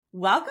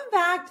Welcome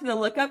back to the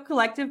Look Up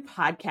Collective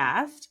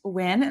podcast.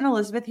 Wynn and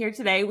Elizabeth here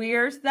today. We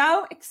are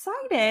so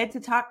excited to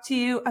talk to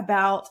you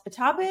about a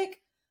topic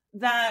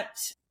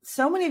that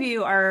so many of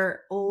you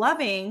are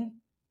loving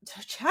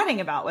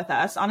chatting about with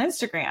us on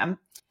Instagram,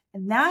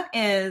 and that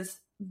is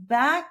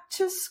back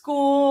to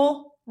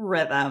school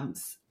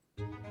rhythms.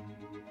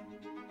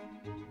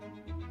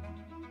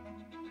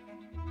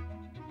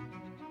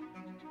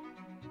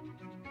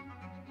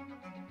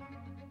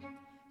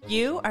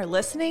 You are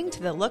listening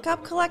to the Look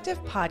Up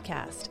Collective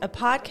podcast, a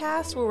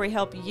podcast where we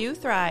help you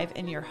thrive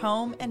in your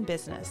home and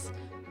business.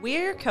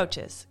 We're your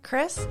coaches,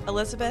 Chris,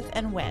 Elizabeth,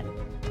 and Wynn.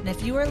 And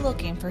if you are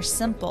looking for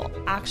simple,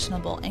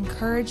 actionable,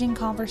 encouraging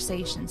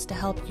conversations to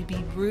help you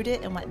be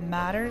rooted in what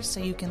matters so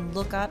you can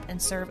look up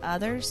and serve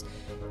others,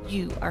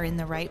 you are in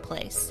the right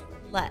place.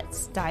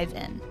 Let's dive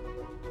in.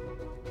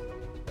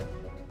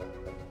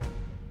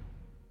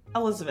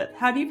 Elizabeth,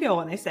 how do you feel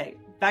when they say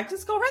back to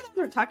school rhythms?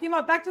 We're talking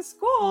about back to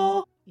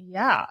school.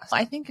 Yeah,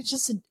 I think it's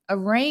just a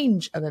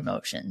range of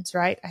emotions,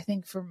 right? I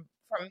think for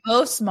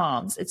most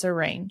moms, it's a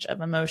range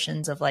of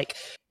emotions of like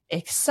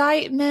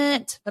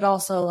excitement, but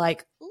also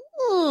like,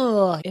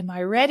 ooh, am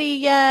I ready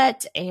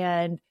yet?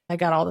 And I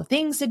got all the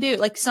things to do.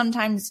 Like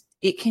sometimes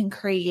it can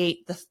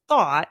create, the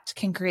thought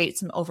can create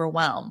some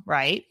overwhelm,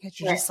 right? Because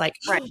you're just like,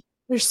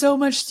 there's so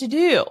much to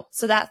do.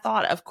 So that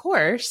thought, of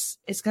course,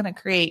 is going to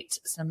create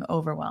some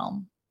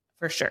overwhelm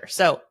for sure.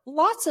 So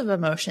lots of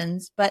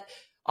emotions, but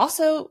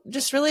also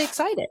just really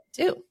excited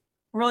too.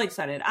 Really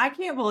excited. I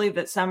can't believe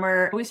that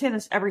summer, we say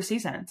this every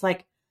season. It's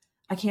like,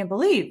 I can't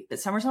believe that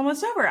summer's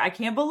almost over. I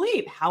can't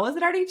believe, how is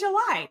it already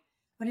July?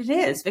 But it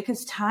is,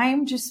 because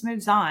time just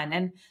moves on.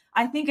 And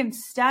I think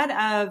instead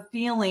of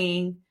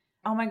feeling,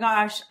 oh my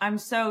gosh, I'm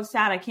so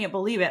sad, I can't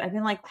believe it, I've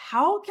been like,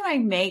 how can I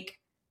make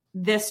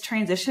this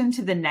transition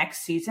to the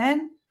next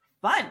season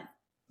fun?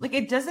 Like,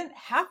 it doesn't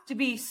have to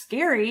be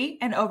scary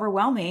and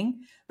overwhelming,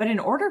 but in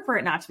order for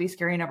it not to be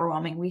scary and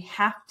overwhelming, we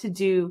have to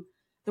do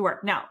the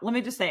work. Now, let me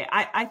just say,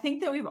 I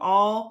think that we've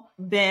all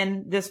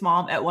been this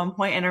mom at one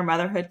point in our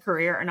motherhood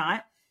career or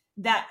not,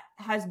 that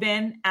has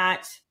been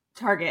at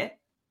Target.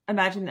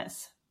 Imagine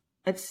this.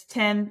 It's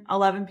 10,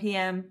 11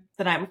 p.m.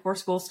 the night before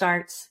school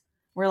starts.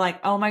 We're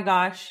like, oh my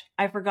gosh,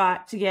 I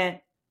forgot to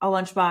get a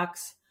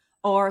lunchbox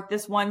or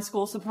this one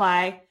school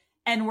supply.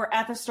 And we're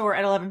at the store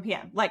at 11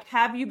 p.m. Like,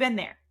 have you been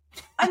there?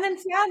 And then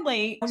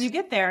sadly, when you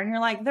get there and you're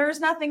like, there's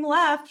nothing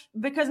left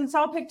because it's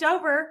all picked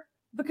over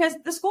because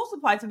the school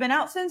supplies have been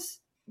out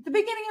since the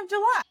beginning of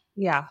July.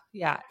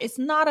 Yeah. It's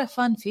not a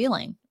fun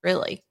feeling,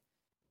 really.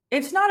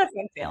 It's not a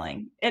fun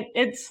feeling.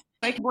 It's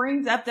like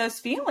brings up those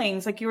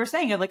feelings, like you were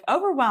saying, of like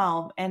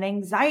overwhelm and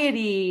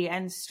anxiety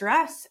and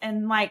stress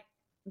and like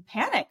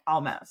panic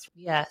almost.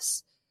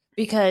 Yes.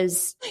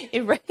 Because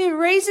it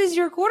raises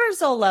your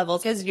cortisol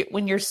levels because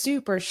when you're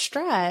super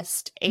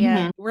stressed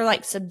and we're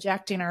like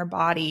subjecting our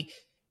body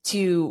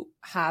to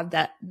have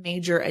that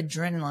major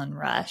adrenaline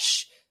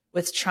rush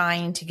with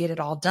trying to get it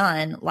all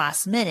done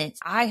last minute.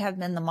 I have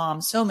been the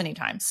mom so many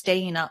times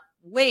staying up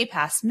way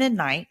past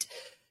midnight,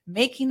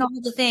 making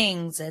all the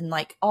things and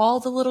like all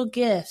the little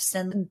gifts.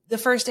 And the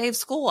first day of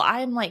school,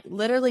 I'm like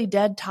literally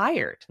dead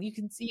tired. You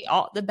can see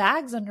all the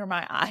bags under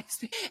my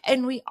eyes.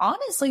 And we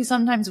honestly,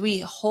 sometimes we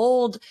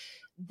hold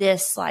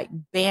this like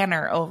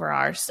banner over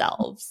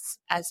ourselves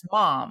as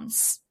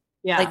moms.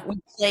 Yeah. Like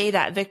we play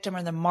that victim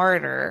or the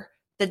martyr,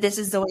 that this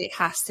is the way it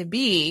has to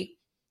be.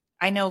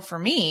 I know for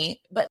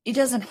me, but it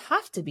doesn't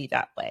have to be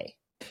that way.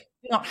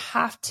 You don't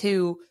have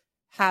to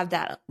have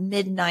that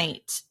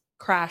midnight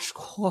crash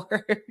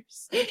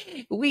course.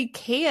 We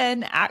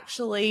can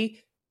actually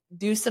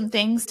do some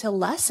things to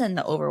lessen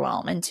the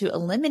overwhelm and to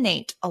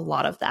eliminate a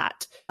lot of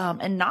that,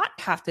 and not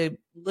have to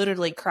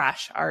literally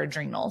crash our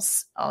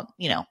adrenals,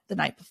 the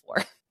night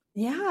before.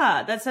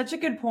 Yeah, that's such a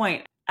good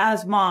point.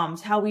 As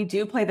moms, how we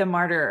do play the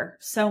martyr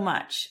so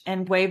much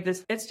and wave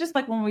this. It's just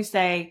like when we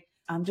say,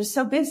 I'm just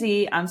so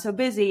busy. I'm so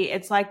busy.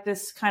 It's like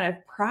this kind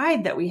of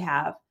pride that we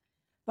have.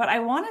 But I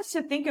want us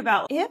to think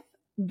about if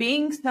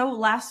being so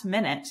last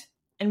minute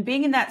and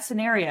being in that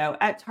scenario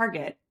at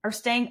Target or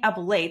staying up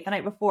late the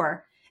night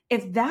before,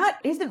 if that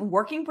isn't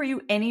working for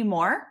you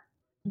anymore,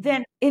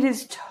 then it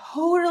is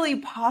totally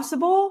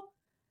possible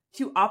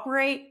to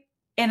operate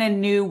in a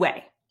new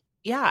way.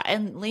 Yeah.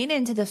 And lean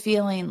into the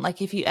feeling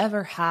like if you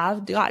ever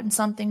have gotten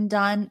something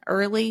done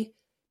early,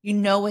 you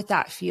know what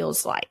that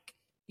feels like.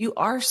 You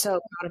are so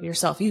proud of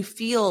yourself. You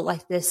feel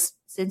like this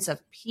sense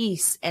of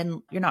peace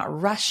and you're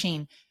not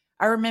rushing.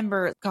 I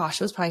remember, it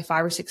was probably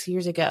 5 or 6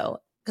 years ago,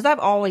 because I've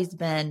always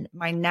been,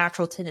 my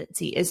natural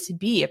tendency is to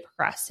be a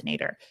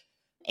procrastinator.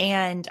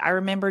 And I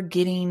remember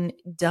getting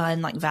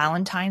done like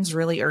Valentine's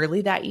really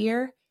early that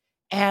year.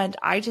 And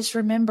I just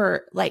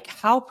remember like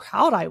how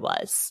proud I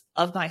was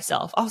of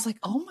myself. I was like,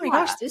 oh my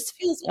gosh, this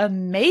feels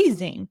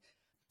amazing.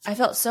 I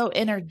felt so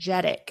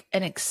energetic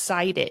and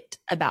excited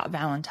about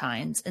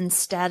Valentine's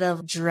instead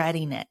of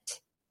dreading it.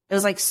 It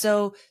was like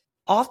so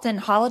often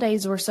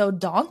holidays were so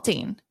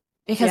daunting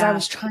because I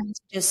was trying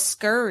to just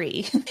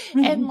scurry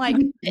and like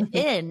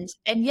end.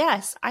 And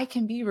yes, I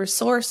can be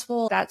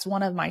resourceful. That's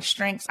one of my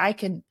strengths. I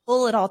can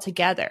pull it all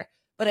together,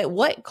 but at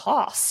what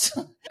cost?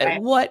 Right.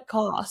 At what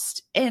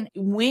cost? And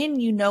when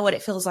you know what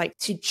it feels like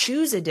to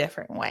choose a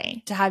different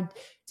way,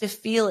 to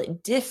feel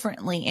it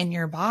differently in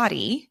your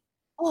body.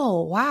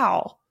 Oh,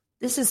 wow,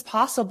 this is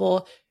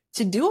possible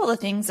to do all the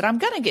things that I'm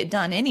going to get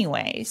done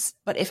anyways.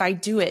 But if I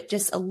do it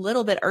just a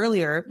little bit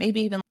earlier,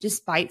 maybe even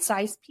just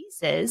bite-sized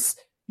pieces,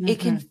 it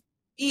can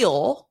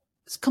feel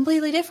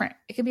completely different.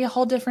 It can be a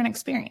whole different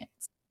experience.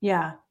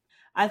 Yeah.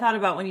 I thought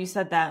about when you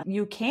said that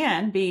you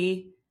can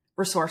be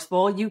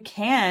resourceful, you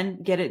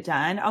can get it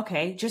done.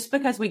 Okay. Just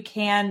because we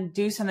can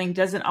do something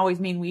doesn't always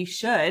mean we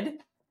should.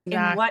 Exactly.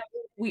 And what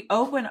we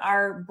open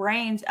our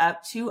brains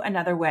up to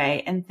another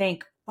way and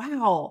think,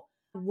 wow,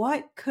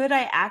 what could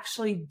I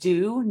actually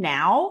do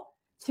now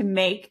to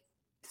make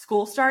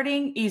school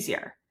starting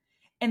easier?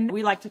 And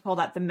we like to call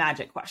that the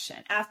magic question,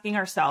 asking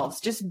ourselves,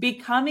 just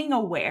becoming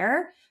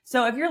aware.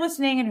 So if you're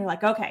listening and you're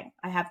like, okay,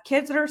 I have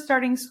kids that are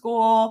starting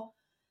school.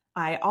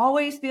 I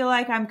always feel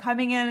like I'm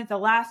coming in at the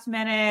last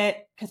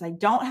minute because I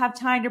don't have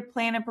time to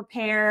plan and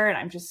prepare. And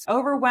I'm just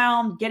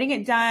overwhelmed getting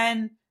it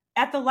done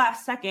at the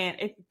last second.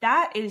 If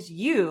that is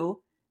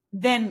you,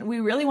 then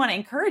we really want to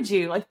encourage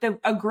you. Like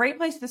a great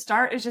place to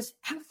start is just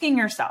asking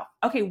yourself,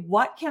 okay,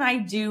 what can I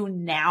do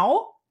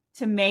now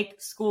to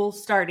make school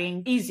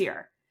starting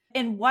easier?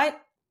 And what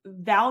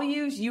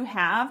values you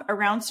have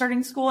around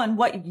starting school and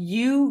what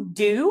you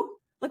do.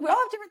 Like we all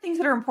have different things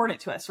that are important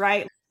to us,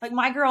 right? Like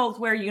my girls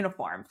wear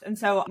uniforms. And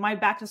so my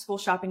back to school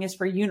shopping is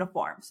for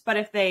uniforms. But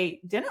if they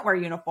didn't wear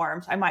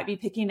uniforms, I might be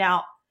picking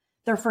out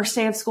their first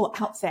day of school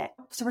outfit.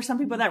 So for some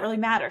people that really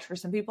matters. For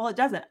some people it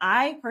doesn't.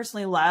 I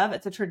personally love,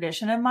 it's a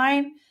tradition of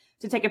mine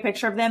to take a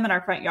picture of them in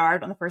our front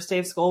yard on the first day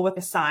of school with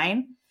a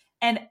sign.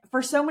 And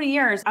for so many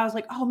years, I was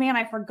like, oh man,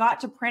 I forgot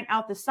to print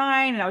out the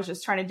sign and I was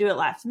just trying to do it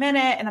last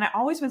minute. And then I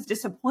always was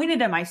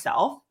disappointed in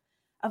myself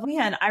of,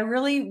 man, I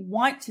really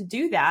want to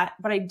do that,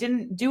 but I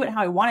didn't do it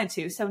how I wanted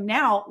to. So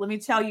now let me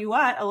tell you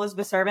what,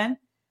 Elizabeth Servin,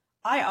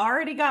 I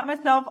already got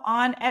myself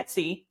on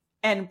Etsy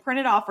and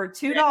printed off for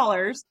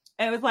 $2.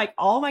 And it was like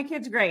all my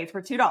kids' grades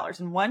for $2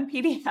 in one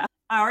PDF.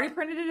 I already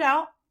printed it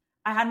out.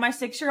 I had my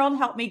 6-year-old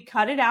help me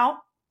cut it out.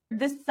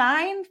 The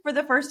sign for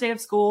the first day of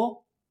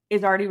school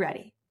is already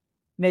ready,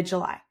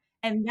 mid-July.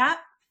 And that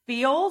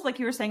feels, like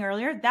you were saying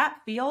earlier, that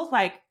feels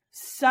like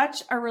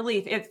such a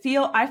relief. I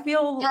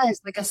feel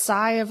yes, like a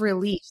sigh of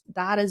relief.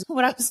 That is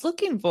what I was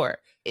looking for.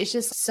 It's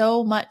just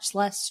so much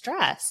less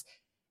stress.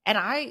 And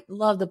I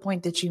love the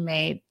point that you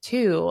made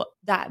too,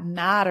 that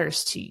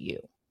matters to you.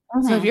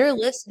 So if you're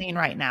listening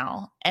right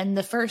now and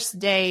the first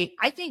day,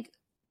 I think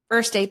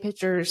first day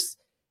pictures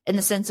in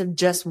the sense of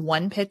just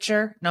one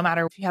picture, no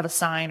matter if you have a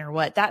sign or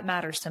what, that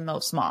matters to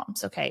most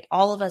moms. Okay.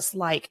 All of us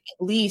like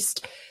at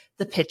least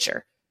the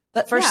picture,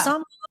 but for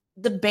some,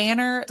 the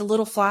banner, the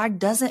little flag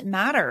doesn't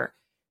matter.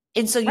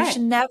 And so you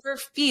should never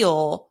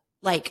feel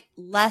like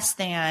less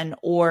than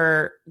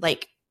or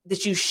like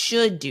that you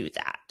should do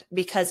that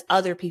because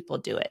other people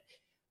do it.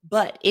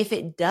 But if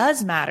it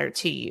does matter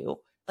to you,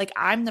 like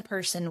I'm the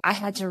person, I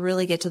had to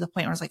really get to the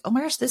point where I was like, oh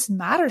my gosh, this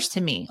matters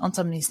to me on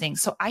some of these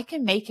things. So I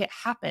can make it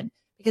happen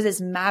because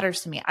it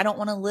matters to me. I don't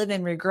want to live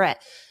in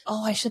regret.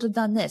 Oh, I should have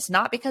done this.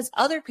 Not because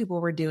other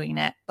people were doing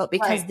it, but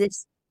because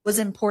this was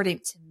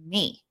important to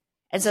me.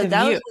 And so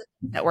that was the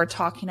thing that we're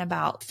talking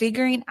about,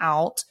 figuring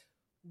out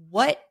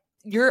what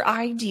your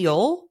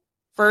ideal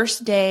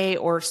first day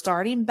or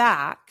starting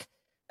back.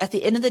 At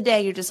the end of the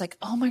day, you're just like,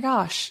 oh my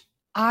gosh,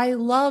 I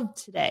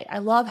loved today. I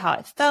love how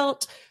it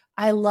felt.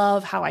 I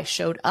love how I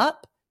showed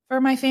up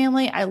for my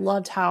family. I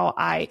loved how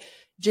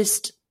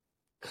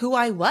who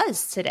I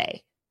was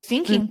today,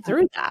 thinking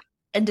through that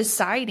and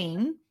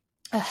deciding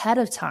ahead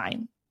of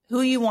time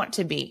who you want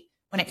to be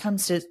when it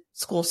comes to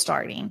school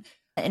starting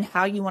and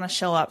how you want to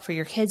show up for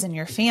your kids and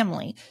your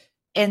family.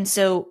 And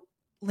so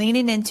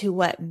leaning into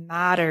what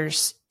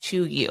matters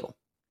to you.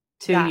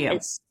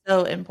 It's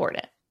so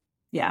important.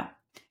 Yeah.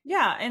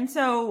 Yeah. And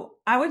so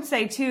I would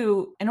say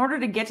too, in order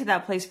to get to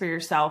that place for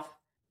yourself,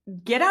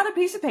 get out a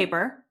piece of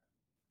paper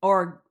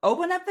or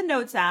open up the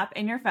notes app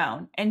in your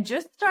phone and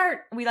just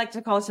start, we like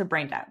to call this a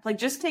brain dump. Like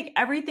just take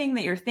everything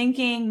that you're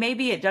thinking.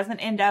 Maybe it doesn't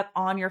end up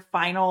on your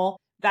final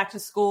back to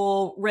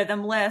school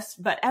rhythm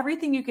list, but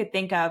everything you could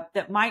think of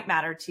that might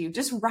matter to you,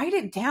 just write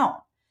it down.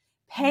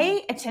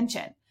 Pay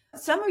attention.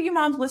 Some of you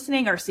moms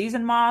listening are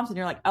seasoned moms and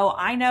you're like, oh,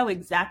 I know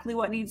exactly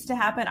what needs to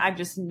happen. I've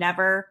just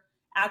never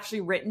actually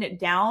written it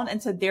down.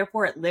 And so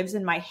therefore it lives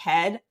in my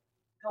head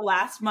the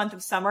last month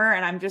of summer.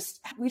 And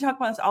we talk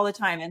about this all the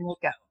time and we'll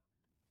go.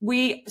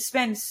 We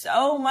spend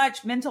so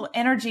much mental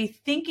energy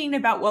thinking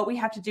about what we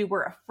have to do.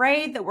 We're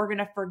afraid that we're going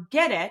to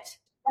forget it.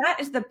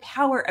 That is the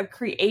power of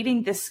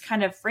creating this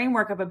kind of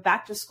framework of a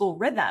back to school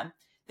rhythm.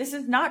 This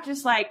is not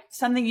just like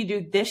something you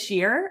do this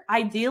year.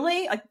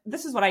 Ideally, like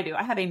this is what I do.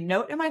 I have a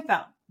note in my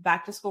phone,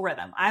 back to school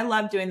rhythm. I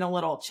love doing the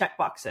little check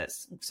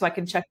boxes so I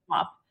can check them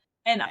off.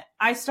 And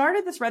I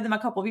started this rhythm a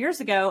couple of years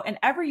ago, and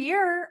every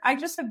year I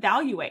just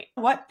evaluate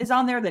what is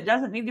on there that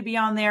doesn't need to be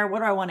on there. What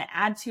do I want to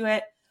add to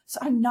it? So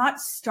I'm not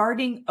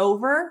starting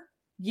over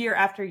year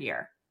after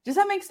year. Does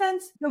that make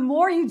sense? The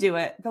more you do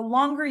it, the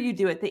longer you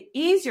do it, the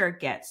easier it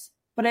gets.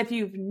 But if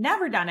you've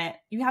never done it,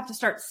 you have to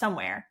start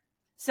somewhere.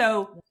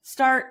 So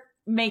start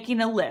making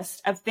a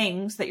list of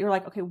things that you're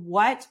like, okay,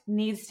 what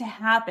needs to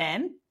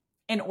happen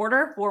in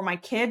order for my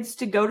kids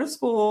to go to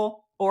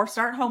school or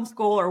start homeschool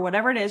or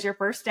whatever it is your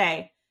first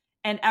day,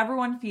 and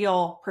everyone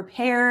feel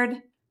prepared,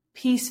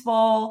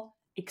 peaceful,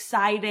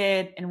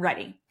 excited, and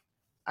ready.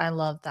 I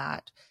love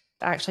that.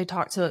 I actually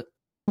talked to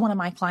one of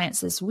my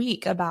clients this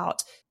week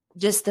about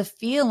just the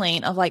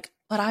feeling of like,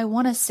 but I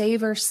want to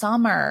savor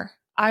summer.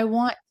 I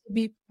want to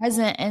be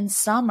present in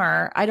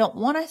summer. I don't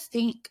want to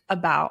think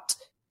about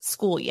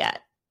school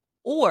yet.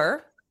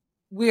 Or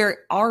we're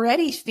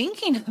already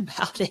thinking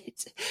about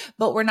it,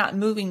 but we're not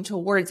moving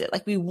towards it.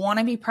 Like we want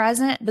to be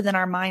present, but then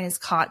our mind is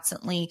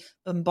constantly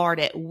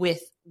bombarded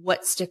with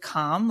what's to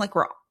come. Like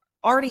we're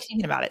already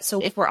thinking about it. So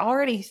if we're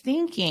already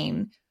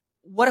thinking,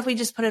 what if we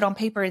just put it on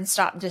paper and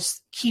stop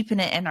just keeping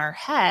it in our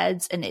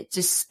heads and it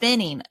just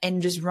spinning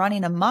and just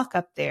running amok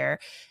up there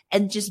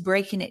and just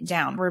breaking it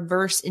down,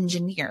 reverse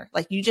engineer.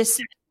 Like you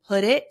just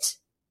put it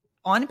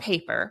on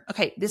paper.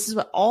 Okay, this is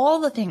what all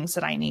the things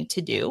that I need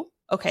to do.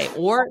 Okay.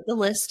 Or the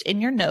list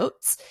in your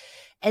notes.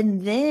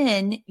 And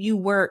then you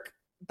work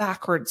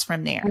backwards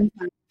from there.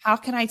 Mm-hmm. How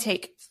can I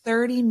take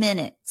 30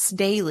 minutes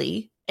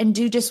daily and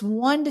do just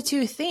 1 to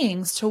 2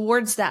 things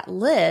towards that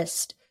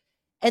list?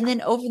 And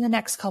then over the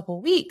next couple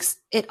of weeks,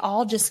 it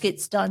all just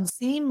gets done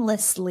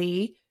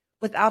seamlessly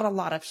without a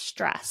lot of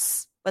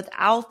stress,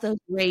 without those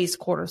raised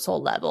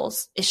cortisol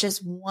levels. It's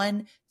just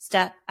one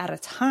step at a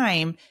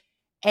time.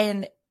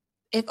 And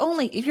if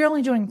you're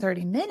only doing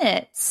 30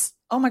 minutes,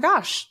 oh my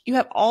gosh, you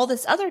have all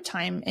this other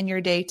time in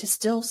your day to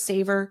still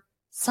savor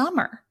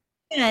summer.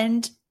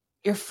 And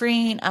you're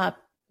freeing up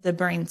the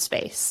brain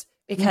space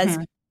because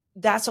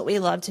that's what we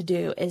love to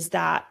do, is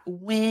that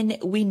when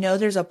we know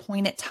there's a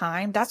point at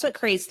time, that's what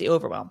creates the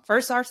overwhelm.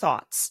 First, our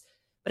thoughts.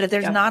 But if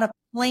there's not a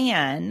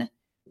plan,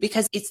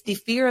 because it's the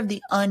fear of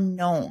the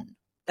unknown,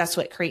 that's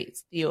what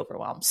creates the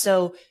overwhelm.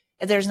 So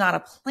if there's not a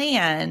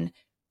plan,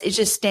 it's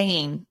just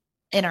staying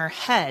in our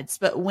heads.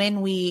 But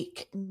when we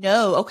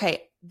know,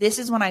 okay, this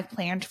is when I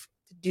planned to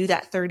do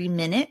that 30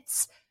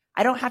 minutes,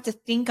 I don't have to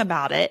think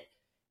about it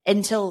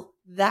until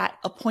that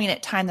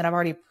appointed time that I've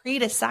already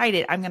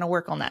pre-decided I'm going to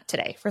work on that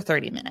today for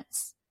 30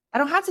 minutes. I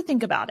don't have to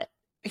think about it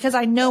because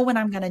I know when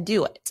I'm going to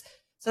do it.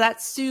 So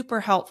that's super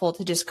helpful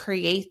to just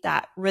create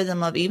that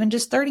rhythm of even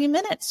just 30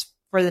 minutes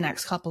for the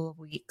next couple of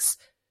weeks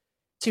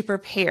to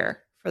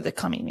prepare for the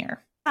coming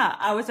year. Yeah,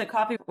 I was at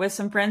coffee with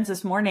some friends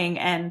this morning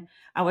and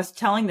I was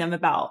telling them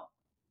about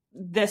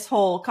this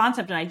whole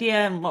concept and idea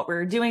and what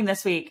we're doing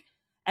this week.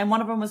 And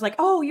one of them was like,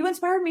 oh, you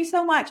inspired me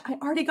so much. I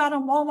already got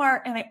on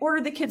Walmart and I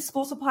ordered the kids'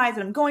 school supplies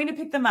and I'm going to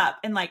pick them up.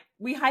 And like,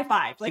 we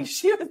high-fived. Like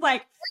she was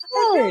like,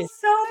 that feels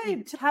so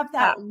good to have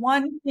that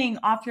one thing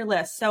off your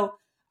list. So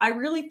I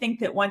really think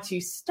that once you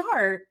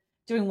start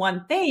doing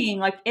one thing,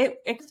 like it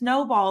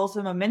snowballs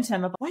the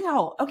momentum of,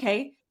 wow,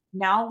 okay,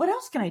 now what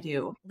else can I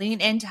do?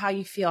 Lean into how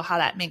you feel, how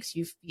that makes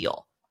you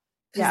feel.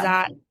 Because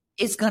that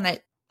is going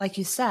to, like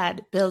you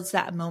said, builds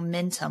that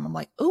momentum. I'm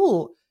like,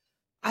 ooh,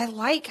 I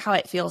like how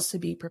it feels to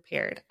be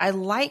prepared. I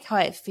like how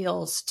it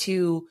feels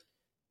to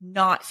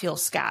not feel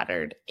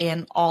scattered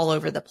and all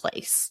over the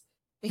place,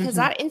 because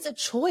that is a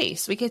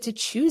choice. We get to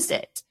choose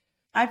it.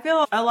 I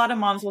feel a lot of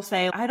moms will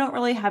say, I don't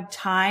really have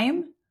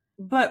time,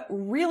 but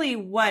really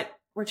what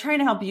we're trying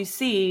to help you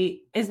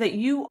see is that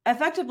you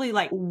effectively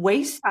like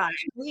waste time.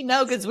 We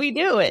know because we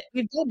do it.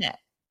 We've done it.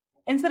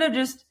 Instead of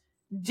just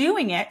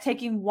doing it,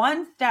 taking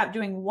one step,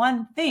 doing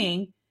one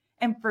thing,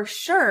 and for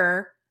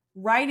sure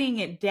writing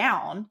it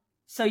down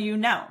so you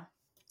know.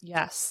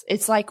 Yes.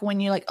 It's like when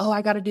you're like, oh,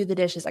 I got to do the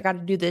dishes. I got to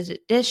do the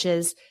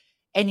dishes.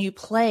 And you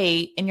play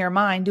in your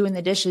mind doing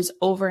the dishes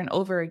over and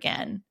over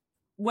again.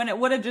 When it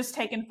would have just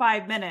taken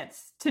 5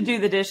 minutes to do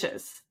the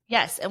dishes.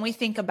 Yes. And we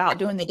think about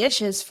doing the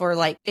dishes for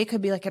like, it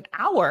could be like an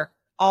hour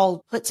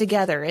all put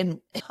together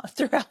and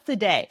throughout the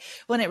day,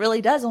 when it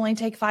really does only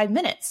take 5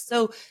 minutes.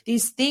 So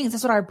these things,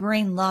 that's what our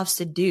brain loves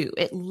to do.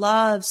 It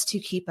loves to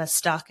keep us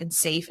stuck and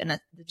safe in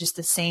just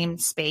the same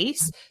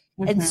space.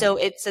 And so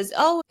it says,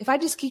 oh, if I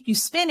just keep you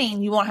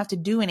spinning, you won't have to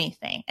do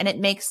anything. And it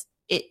makes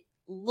it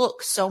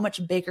look so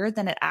much bigger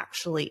than it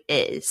actually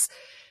is.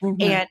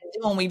 And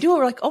when we do it,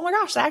 we're like, oh my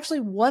gosh, that actually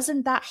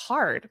wasn't that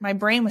hard. My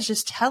brain was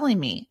just telling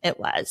me it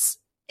was.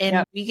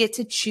 And we get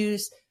to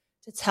choose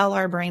to tell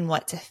our brain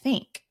what to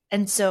think.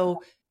 And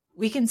so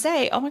we can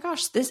say, oh my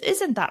gosh, this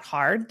isn't that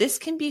hard. This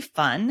can be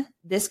fun.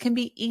 This can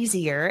be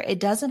easier. It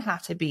doesn't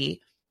have to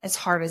be as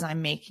hard as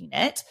I'm making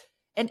it.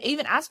 And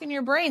even asking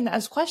your brain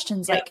those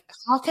questions like,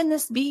 how can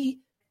this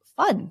be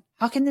fun?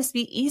 How can this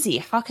be easy?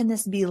 How can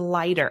this be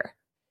lighter?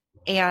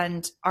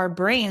 And our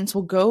brains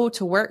will go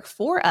to work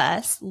for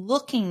us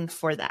looking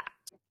for that.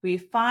 We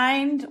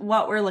find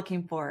what we're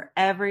looking for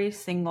every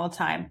single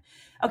time.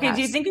 Okay. Yes.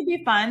 Do you think it'd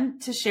be fun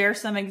to share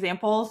some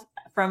examples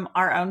from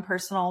our own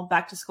personal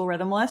back to school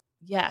rhythm list?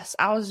 Yes,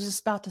 I was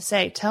just about to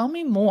say, tell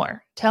me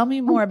more. Tell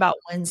me more about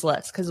Wynn's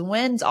list, because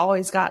Wynn's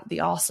always got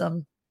the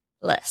awesome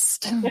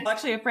list.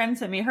 Actually, a friend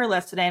sent me her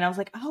list today, and I was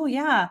like, oh,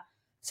 yeah,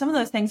 some of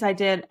those things I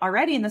did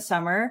already in the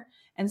summer.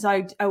 And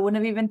so I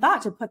wouldn't have even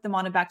thought to put them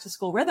on a back to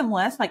school rhythm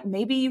list. Like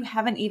maybe you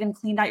haven't even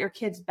cleaned out your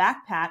kid's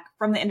backpack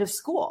from the end of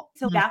school.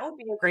 So that would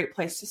be a great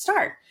place to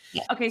start.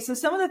 Yeah. Okay. So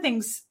some of the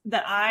things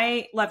that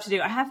I love to do,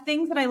 I have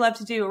things that I love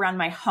to do around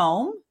my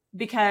home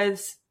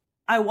because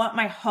I want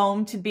my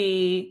home to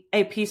be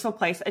a peaceful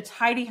place, a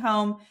tidy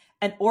home,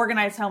 an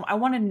organized home. I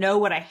want to know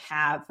what I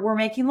have. We're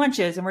making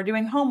lunches and we're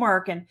doing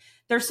homework, and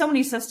there's so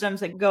many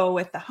systems that go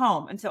with the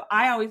home. And so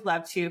I always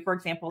love to, for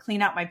example,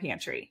 clean out my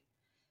pantry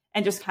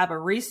and just have a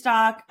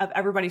restock of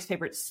everybody's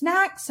favorite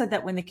snacks so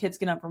that when the kids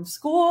get home from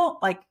school,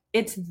 like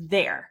it's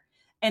there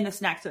and the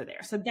snacks are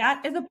there. So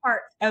that is a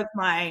part of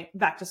my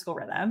back to school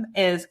rhythm,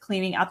 is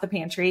cleaning out the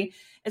pantry.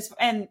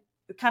 And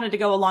kind of to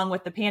go along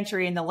with the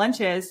pantry and the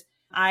lunches,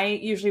 I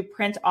usually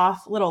print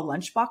off little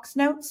lunchbox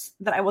notes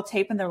that I will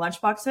tape in their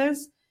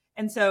lunchboxes.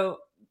 And so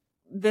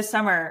this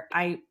summer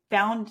I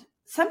found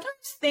sometimes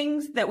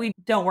things that we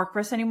don't work for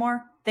us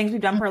anymore, things we've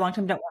done for a long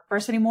time don't work for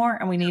us anymore.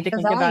 And we need to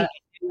think about it.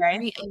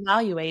 Right?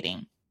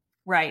 Evaluating.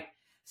 Right.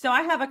 So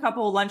I have a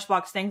couple of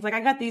lunchbox things. Like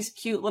I got these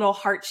cute little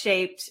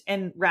heart-shaped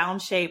and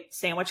round-shaped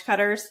sandwich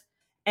cutters,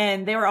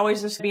 and they were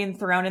always just being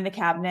thrown in the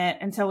cabinet.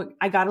 And so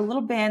I got a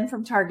little bin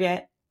from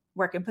Target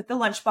where I can put the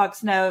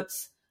lunchbox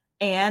notes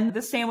and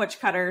the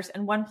sandwich cutters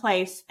in one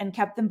place and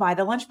kept them by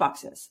the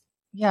lunchboxes.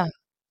 Yeah.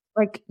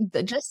 Like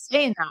just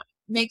saying that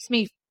makes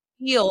me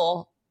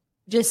feel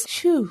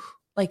just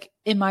like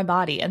in my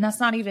body. And that's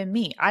not even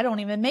me. I don't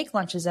even make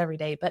lunches every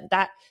day, but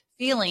that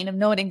feeling of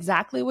knowing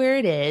exactly where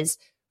it is,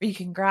 where you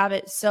can grab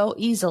it so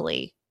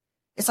easily.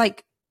 It's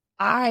like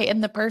I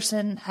am the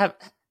person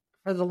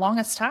for the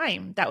longest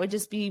time that would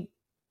just be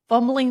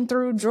fumbling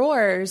through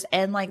drawers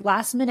and like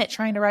last minute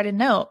trying to write a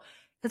note,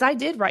 because I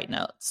did write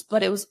notes,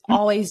 but it was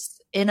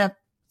always in a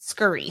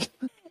scurry.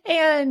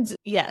 And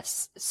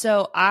yes,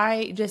 so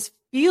I just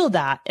feel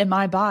that in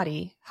my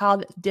body,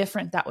 how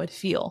different that would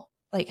feel,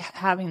 like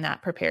having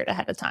that prepared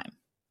ahead of time.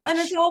 And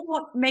it's all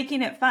about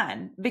making it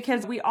fun,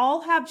 because we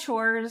all have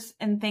chores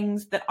and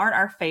things that aren't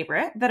our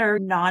favorite, that are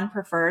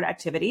non-preferred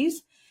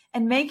activities.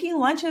 And making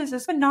lunches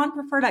is a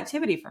non-preferred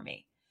activity for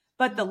me.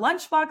 But the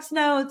lunchbox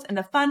notes and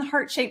the fun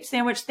heart-shaped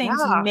sandwich things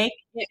make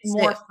it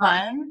more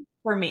fun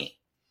for me.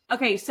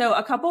 Okay, so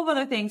a couple of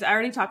other things. I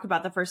already talked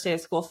about the first day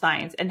of school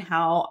signs and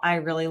how I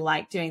really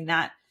like doing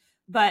that.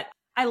 But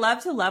I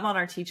love to love on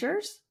our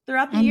teachers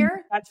throughout the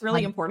year. That's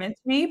really important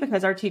to me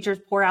because our teachers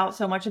pour out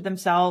so much of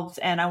themselves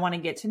and I want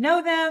to get to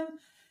know them.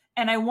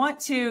 And I want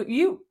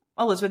to,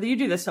 Elizabeth, you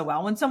do this so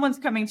well. When someone's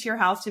coming to your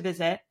house to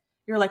visit,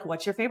 you're like,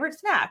 what's your favorite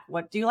snack?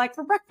 What do you like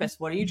for breakfast?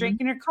 What are you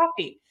drinking your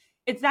coffee?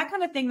 It's that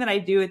kind of thing that I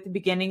do at the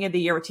beginning of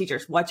the year with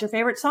teachers. What's your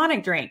favorite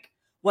Sonic drink?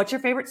 What's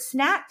your favorite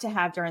snack to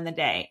have during the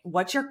day?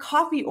 What's your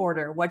coffee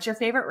order? What's your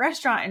favorite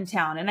restaurant in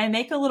town? And I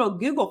make a little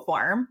Google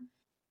form.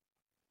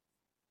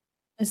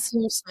 It's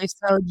seriously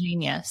so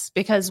genius,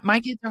 because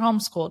my kids are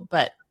homeschooled,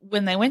 but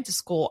when they went to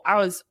school, I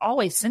was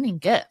always sending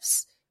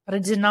gifts, but I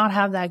did not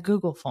have that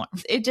Google form.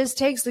 It just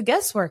takes the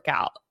guesswork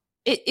out.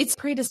 It's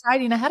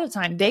pre-deciding ahead of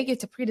time. They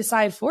get to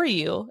pre-decide for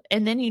you,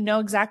 and then you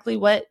know exactly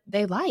what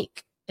they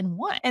like and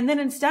want. And then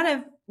instead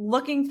of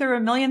looking through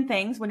a million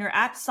things when you're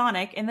at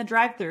Sonic in the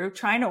drive-thru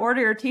trying to order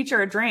your teacher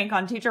a drink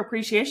on Teacher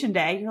Appreciation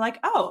Day, you're like,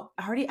 oh,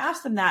 I already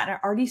asked them that and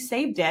I already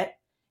saved it.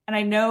 And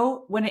I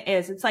know when it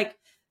is. It's like,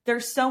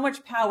 there's so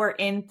much power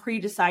in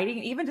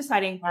pre-deciding, even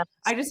deciding. Yes.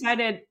 I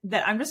decided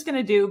that I'm just going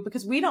to do,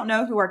 because we don't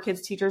know who our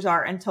kids' teachers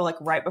are until like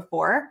right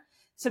before.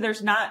 So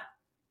there's not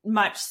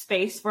much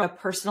space for a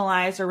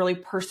personalized or really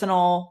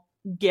personal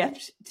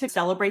gift to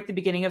celebrate the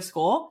beginning of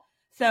school.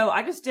 So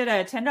I just did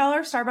a $10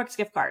 Starbucks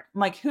gift card. I'm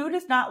like, who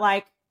does not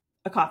like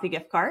a coffee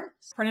gift card?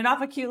 Printed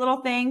off a cute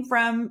little thing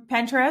from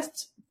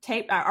Pinterest.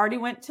 Taped.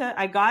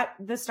 I got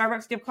the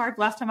Starbucks gift card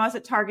last time I was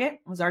at Target.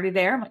 I was already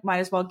there. I'm like, might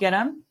as well get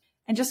them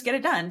and just get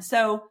it done.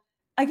 So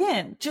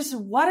again, just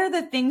what are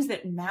the things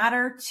that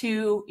matter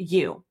to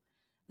you?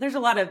 There's a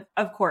lot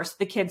of course,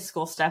 the kids'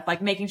 school stuff,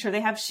 like making sure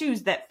they have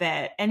shoes that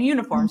fit and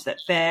uniforms that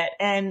fit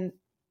and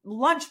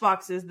lunch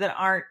boxes that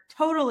aren't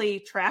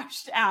totally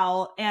trashed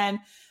out. And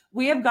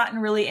we have gotten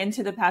really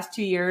into the past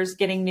 2 years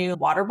getting new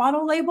water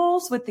bottle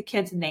labels with the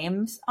kids'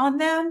 names on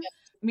them.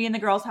 Me and the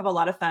girls have a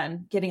lot of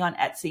fun getting on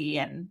Etsy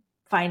and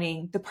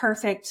finding the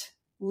perfect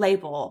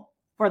label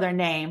for their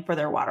name for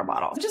their water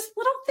bottle. Just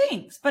little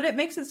things, but it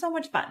makes it so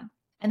much fun.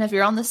 And if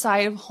you're on the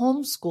side of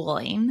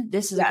homeschooling,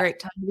 this is a great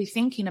time to be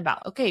thinking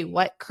about, okay,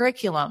 what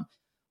curriculum?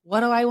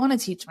 What do I want to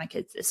teach my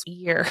kids this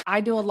year?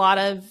 I do a lot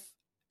of,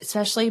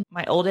 especially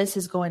my oldest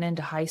is going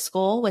into high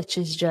school, which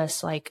is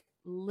just like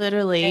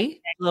literally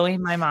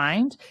blowing my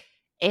mind.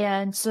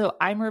 And so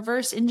I'm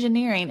reverse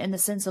engineering in the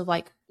sense of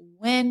like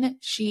when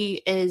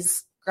she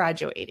is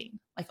graduating,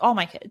 like all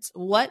my kids,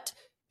 what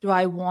do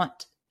I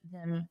want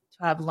them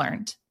to have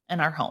learned in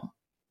our home?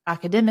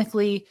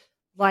 Academically,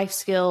 life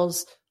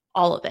skills,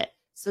 all of it.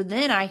 So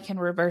then I can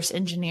reverse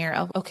engineer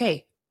of,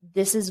 okay,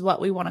 this is what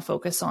we want to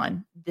focus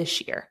on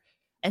this year.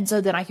 And so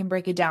then I can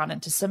break it down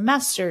into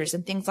semesters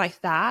and things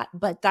like that.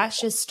 But that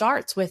just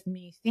starts with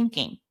me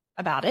thinking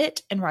about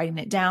it and writing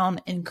it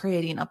down and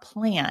creating a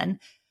plan,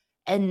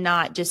 and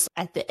not just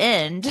at the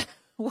end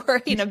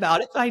worrying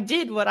about if I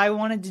did what I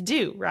wanted to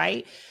do.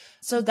 Right.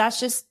 So that's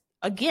just,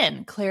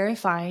 again,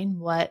 clarifying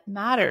what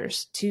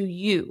matters to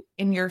you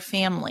and your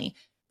family.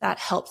 That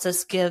helps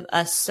us give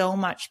us so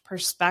much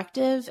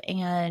perspective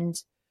and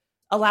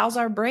allows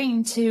our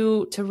brain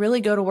to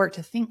really go to work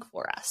to think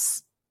for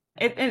us.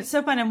 It's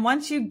so fun. And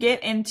once you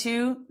get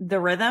into the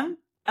rhythm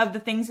of the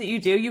things that you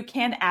do, you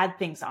can add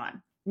things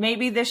on.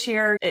 Maybe this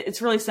year,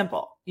 it's really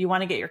simple. You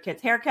want to get your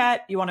kids'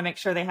 haircut. You want to make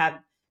sure they have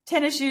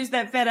tennis shoes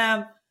that fit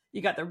them.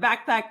 You got their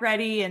backpack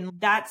ready, and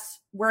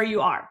that's where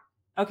you are.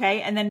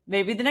 Okay. And then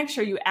maybe the next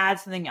year you add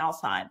something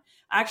else on.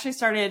 I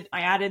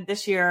added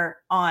this year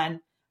on,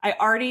 I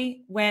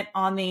already went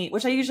on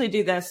which I usually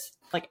do this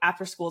like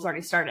after school's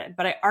already started,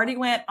 but I already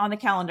went on the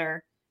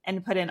calendar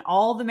and put in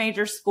all the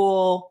major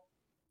school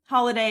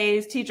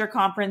holidays, teacher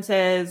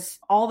conferences,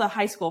 all the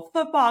high school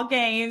football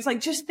games,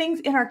 like just things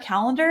in our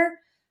calendar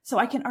so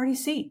I can already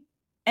see.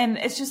 And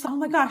it's just, oh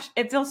my gosh,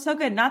 it feels so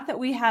good. Not that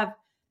we have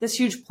this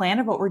huge plan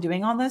of what we're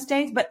doing on those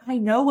days, but I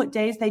know what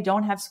days they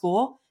don't have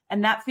school.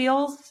 And that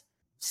feels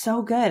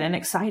so good and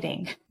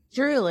exciting.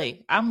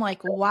 Truly, I'm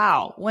like,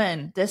 wow,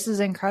 this is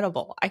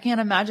incredible. I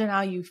can't imagine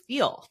how you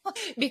feel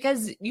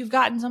because you've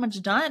gotten so much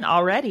done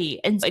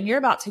already. And you're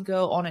about to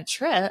go on a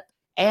trip.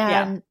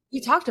 And you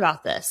talked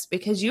about this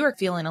because you were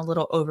feeling a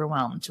little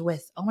overwhelmed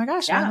with, oh my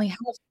gosh, I only have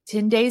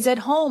 10 days at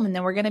home and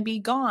then we're going to be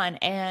gone.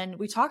 And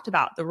we talked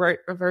about the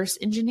reverse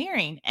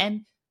engineering,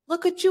 and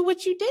look at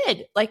what you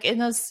did. Like in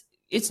those,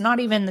 it's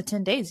not even the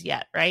 10 days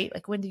yet, right?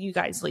 Like when did you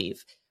guys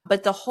leave?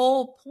 But the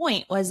whole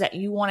point was that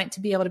you wanted to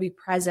be able to be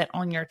present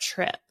on your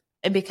trip.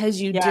 And because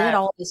you did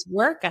all this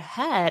work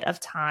ahead of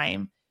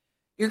time,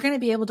 you're going to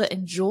be able to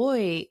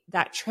enjoy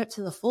that trip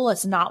to the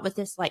fullest, not with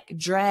this like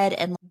dread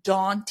and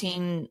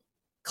daunting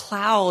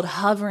cloud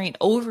hovering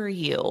over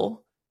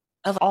you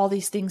of all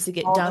these things to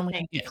get done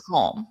when you get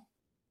home.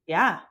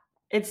 Yeah,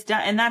 it's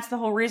done. And that's the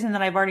whole reason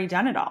that I've already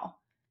done it all.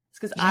 It's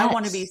because I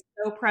want to be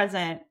so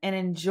present and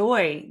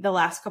enjoy the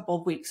last couple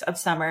of weeks of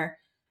summer,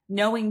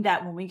 knowing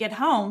that when we get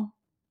home,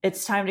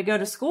 it's time to go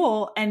to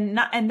school, and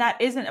that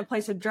isn't a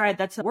place of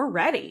dread. We're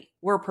ready.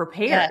 We're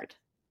prepared.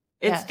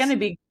 It's going to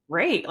be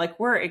great. Like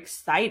we're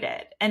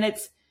excited. And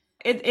it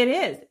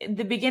is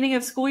the beginning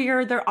of school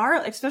year. There are,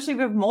 especially if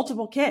we have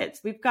multiple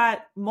kids, we've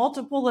got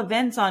multiple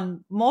events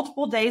on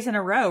multiple days in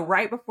a row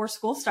right before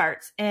school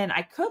starts. And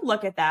I could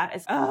look at that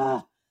as,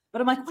 but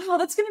I'm like, wow,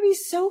 that's going to be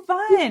so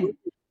fun.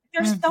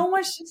 There's so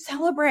much to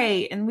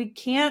celebrate and we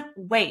can't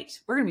wait.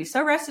 We're going to be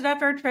so rested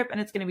after our trip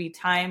and it's going to be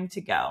time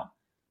to go.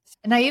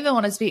 And I even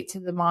want to speak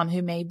to the mom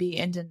who may be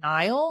in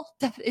denial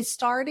that it's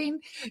starting,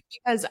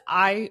 because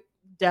I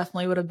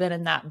definitely would have been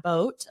in that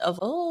boat of,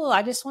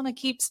 I just want to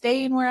keep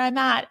staying where I'm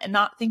at and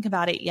not think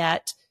about it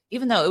yet.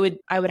 Even though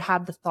I would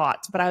have the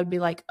thoughts, but I would be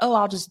like,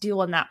 I'll just deal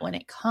with that when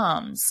it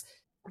comes.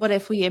 But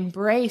if we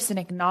embrace and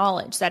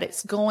acknowledge that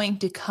it's going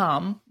to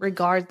come,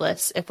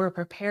 regardless if we're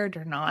prepared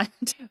or not,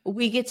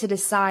 we get to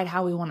decide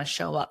how we want to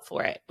show up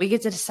for it. We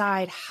get to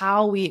decide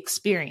how we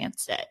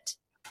experience it.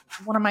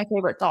 One of my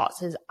favorite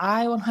thoughts is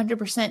I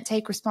 100%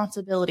 take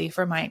responsibility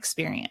for my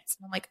experience.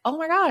 And I'm like, oh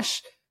my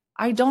gosh,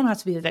 I don't have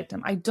to be the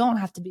victim. I don't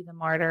have to be the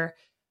martyr.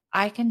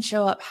 I can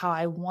show up how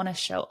I want to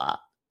show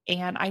up.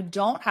 And I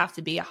don't have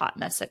to be a hot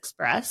mess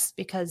express,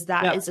 because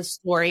that is a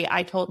story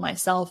I told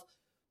myself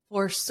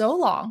for so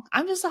long.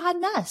 I'm just a hot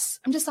mess.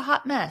 I'm just a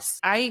hot mess.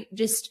 I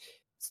just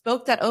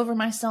spoke that over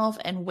myself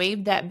and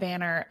waved that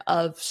banner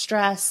of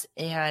stress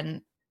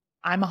and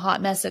I'm a hot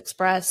mess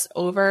express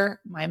over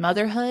my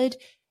motherhood.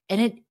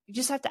 And you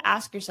just have to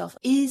ask yourself,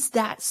 is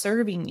that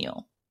serving you?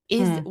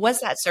 Was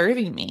that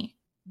serving me?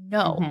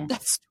 No,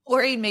 that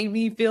story made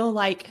me feel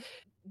like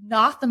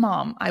not the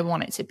mom I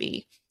want it to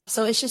be.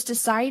 So it's just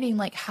deciding,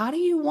 like, how do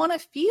you want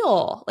to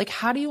feel? Like,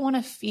 how do you want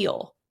to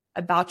feel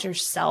about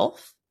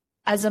yourself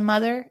as a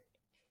mother?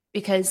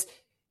 Because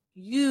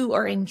you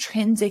are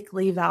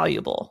intrinsically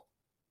valuable,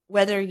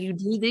 whether you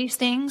do these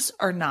things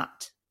or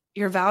not.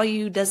 Your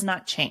value does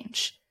not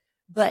change,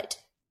 but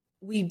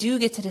we do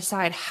get to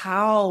decide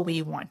how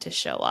we want to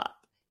show up.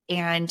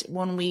 And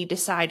when we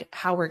decide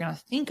how we're going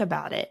to think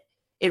about it,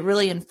 it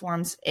really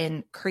informs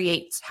and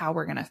creates how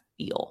we're going to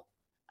feel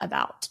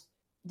about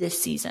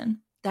this season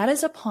that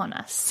is upon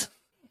us.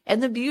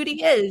 And the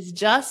beauty is,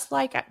 just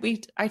like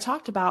I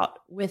talked about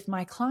with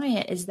my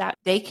client, is that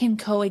they can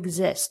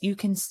coexist. You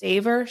can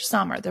savor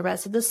summer, the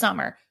rest of the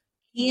summer,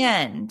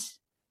 and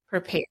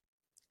prepare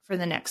for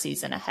the next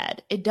season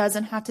ahead. It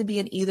doesn't have to be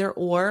an either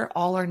or,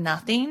 all or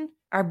nothing.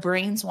 Our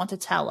brains want to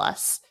tell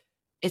us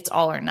it's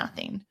all or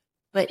nothing,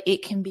 but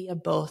it can be a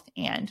both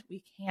and.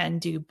 We can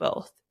do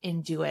both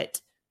and do it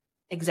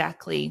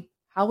exactly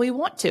how we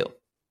want to.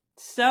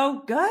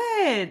 So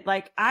good.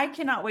 Like, I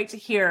cannot wait to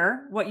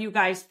hear what you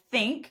guys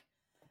think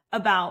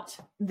about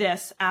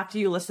this after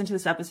you listen to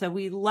this episode.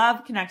 We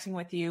love connecting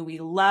with you. We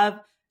love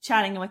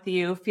chatting with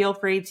you. Feel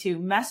free to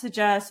message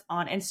us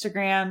on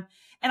Instagram.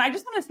 And I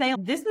just want to say,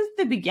 this is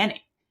the beginning.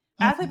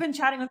 As I've been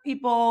chatting with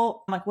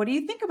people, I'm like, what do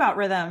you think about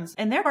rhythms?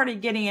 And they're already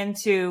getting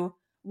into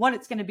what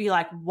it's going to be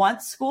like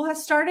once school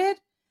has started,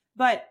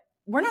 but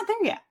we're not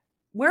there yet.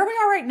 Where we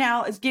are right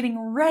now is getting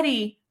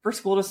ready for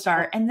school to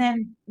start. And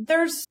then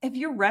if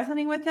you're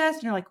resonating with this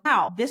and you're like,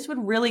 wow, this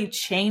would really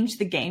change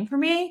the game for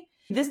me.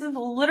 This is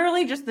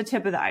literally just the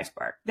tip of the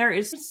iceberg. There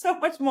is so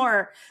much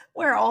more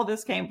where all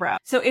this came from.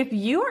 So if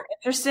you are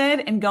interested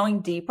in going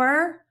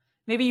deeper,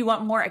 maybe you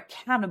want more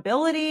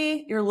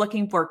accountability, you're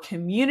looking for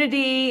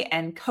community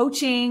and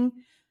coaching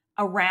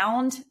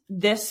around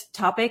this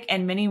topic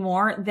and many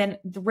more, then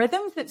the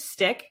Rhythms That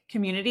Stick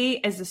community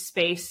is a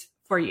space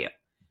for you.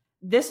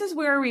 This is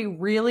where we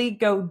really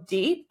go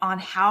deep on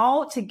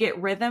how to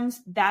get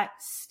rhythms that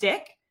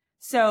stick.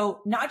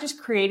 So not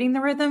just creating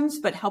the rhythms,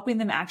 but helping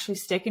them actually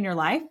stick in your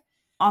life.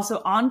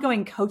 Also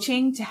ongoing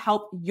coaching to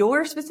help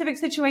your specific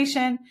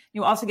situation.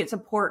 You also get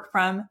support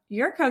from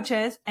your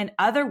coaches and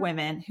other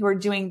women who are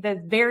doing the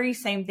very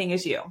same thing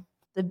as you.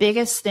 The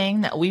biggest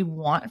thing that we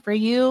want for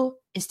you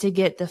is to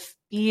get the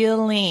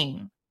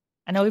feeling.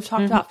 I know we've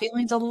talked about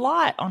feelings a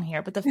lot on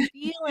here, but the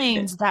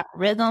feelings that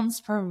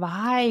rhythms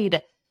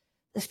provide,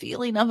 the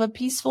feeling of a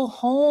peaceful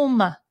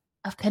home,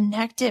 of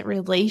connected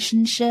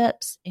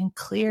relationships and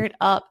cleared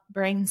up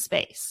brain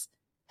space.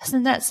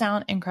 Doesn't that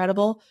sound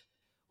incredible?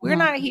 We're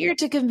not here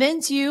to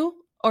convince you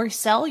or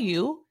sell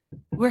you.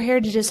 We're here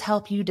to just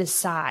help you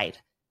decide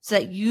so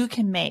that you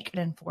can make an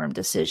informed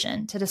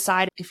decision to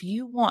decide if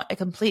you want a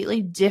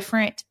completely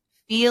different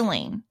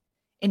feeling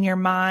in your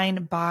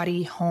mind,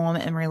 body, home,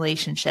 and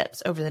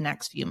relationships over the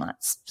next few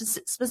months,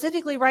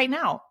 specifically right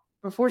now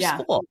before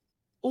school.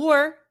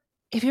 Or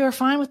if you're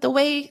fine with the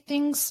way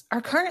things are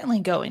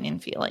currently going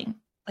and feeling,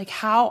 like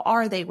how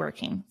are they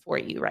working for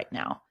you right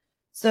now?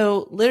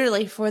 So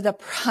literally for the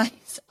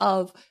price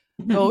of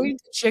going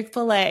to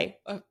Chick-fil-A,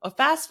 a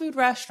fast food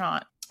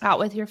restaurant out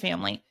with your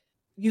family,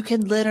 you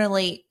can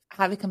literally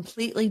have a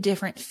completely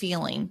different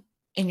feeling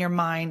in your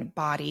mind,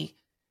 body,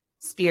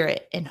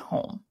 spirit, and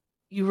home.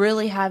 You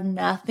really have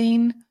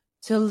nothing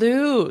to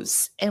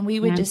lose. And it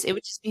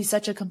would just be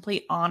such a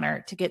complete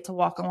honor to get to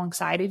walk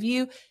alongside of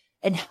you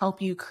and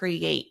help you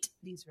create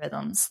these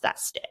rhythms that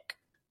stick.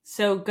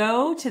 So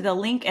go to the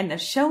link in the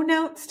show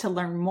notes to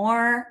learn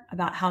more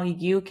about how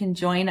you can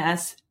join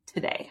us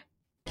today.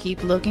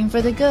 Keep looking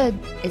for the good.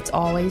 It's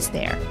always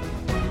there.